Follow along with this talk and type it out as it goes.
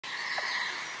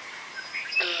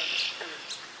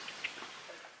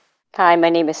Hi,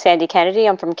 my name is Sandy Kennedy.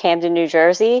 I'm from Camden, New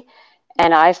Jersey,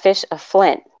 and I fish a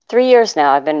Flint. 3 years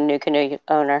now I've been a new canoe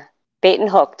owner. Bait and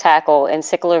hook tackle in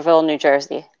Sicklerville, New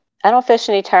Jersey. I don't fish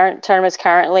any tournaments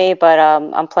currently, but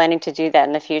I'm planning to do that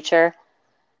in the future.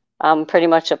 I'm pretty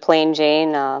much a plain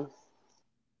Jane.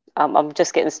 I'm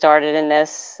just getting started in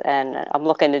this, and I'm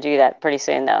looking to do that pretty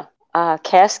soon, though.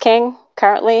 Cast King,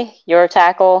 currently, your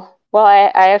tackle. Well, I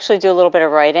actually do a little bit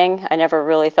of writing. I never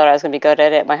really thought I was going to be good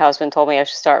at it. My husband told me I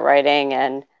should start writing,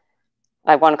 and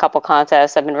I won a couple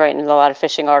contests. I've been writing a lot of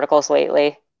fishing articles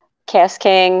lately. Cast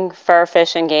King, Fur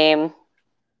Fishing Game,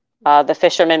 the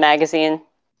Fisherman magazine.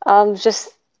 Just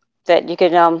that you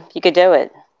could do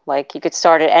it. Like you could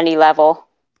start at any level.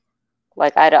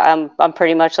 Like I'm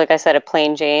pretty much like I said a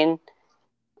plain Jane.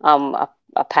 A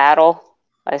paddle.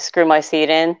 I screw my seat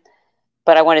in,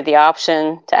 but I wanted the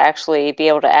option to actually be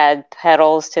able to add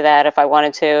pedals to that if I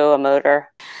wanted to, a motor.